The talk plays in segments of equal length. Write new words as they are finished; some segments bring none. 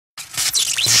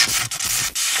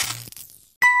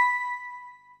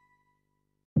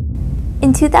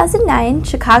2009,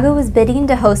 Chicago was bidding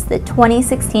to host the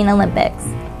 2016 Olympics.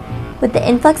 With the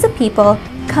influx of people,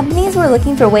 companies were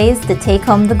looking for ways to take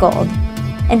home the gold.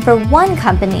 And for one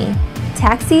company,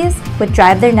 taxis would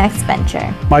drive their next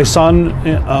venture. My son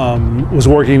was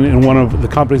working in one of the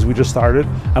companies we just started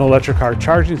on electric car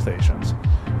charging stations.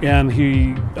 And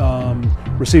he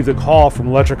received a call from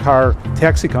an electric car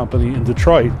taxi company in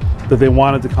Detroit that they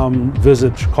wanted to come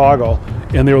visit Chicago,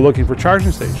 and they were looking for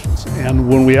charging stations. And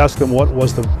when we asked them what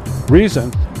was the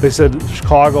reason, they said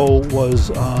Chicago was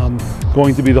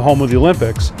going to be the home of the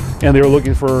Olympics, and they were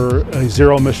looking for a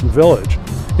zero-emission village.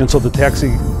 And so the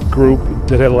taxi group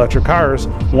that had electric cars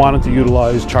wanted to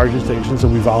utilize charging stations,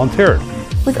 and we volunteered.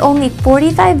 With only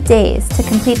 45 days to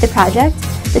complete the project,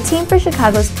 the team for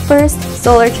Chicago's first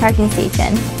solar charging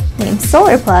station, named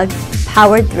Solar Plug,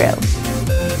 powered through.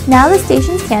 Now the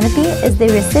station's canopy is the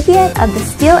recipient of the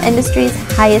steel industry's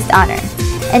highest honor,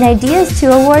 an Ideas 2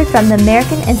 award from the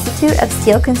American Institute of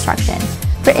Steel Construction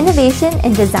for innovation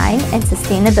in design and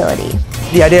sustainability.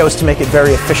 The idea was to make it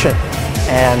very efficient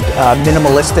and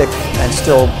minimalistic and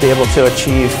still be able to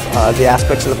achieve the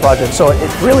aspects of the project. So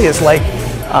it really is like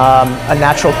a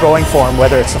natural growing form,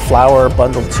 whether it's a flower,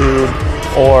 bundled tube,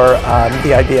 or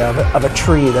the idea of a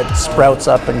tree that sprouts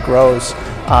up and grows.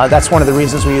 That's one of the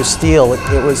reasons we use steel.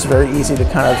 It was very easy to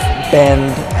kind of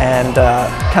bend and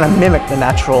kind of mimic the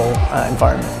natural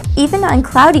environment. Even on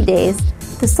cloudy days,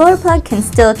 the Solar Plug can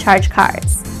still charge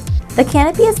cars. The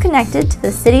canopy is connected to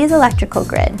the city's electrical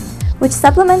grid, which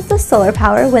supplements the solar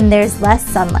power when there's less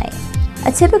sunlight.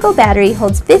 A typical battery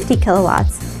holds 50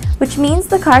 kilowatts, which means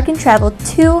the car can travel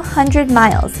 200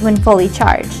 miles when fully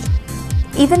charged.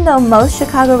 Even though most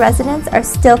Chicago residents are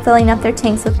still filling up their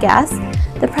tanks with gas,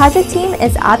 the project team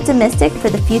is optimistic for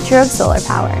the future of solar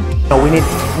power. We need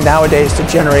nowadays to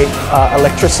generate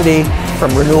electricity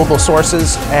from renewable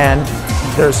sources, and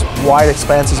there's wide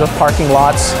expanses of parking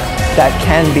lots that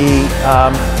can be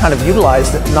kind of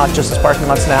utilized, not just as parking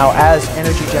lots now, as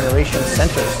energy generation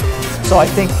centers. So I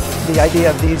think the idea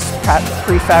of these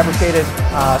prefabricated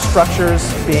structures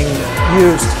being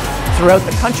used throughout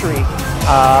the country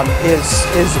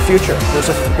is the future.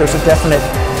 There's a definite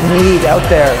need out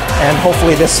there, and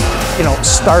hopefully this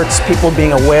starts people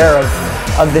being aware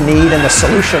of the need and the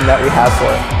solution that we have for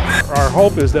it. Our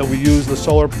hope is that we use the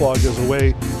solar plug as a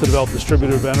way to develop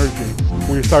distributive energy,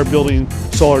 where you start building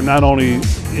solar not only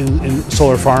in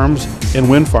solar farms and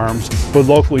wind farms, but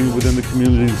locally within the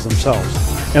communities themselves.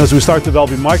 And as we start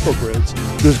developing microgrids,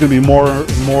 there's going to be more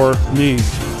and more need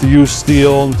to use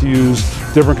steel and to use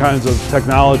different kinds of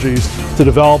technologies to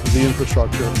develop the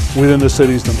infrastructure within the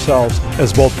cities themselves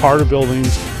as both part of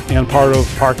buildings and part of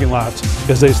parking lots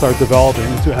as they start developing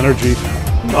into energy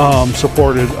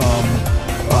supported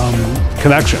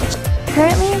connections.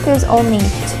 Currently, there's only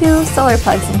 2 solar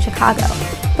plugs in Chicago,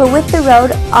 but with the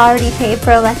road already paved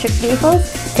for electric vehicles,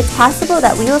 it's possible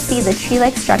that we will see the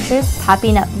tree-like structures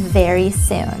popping up very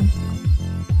soon.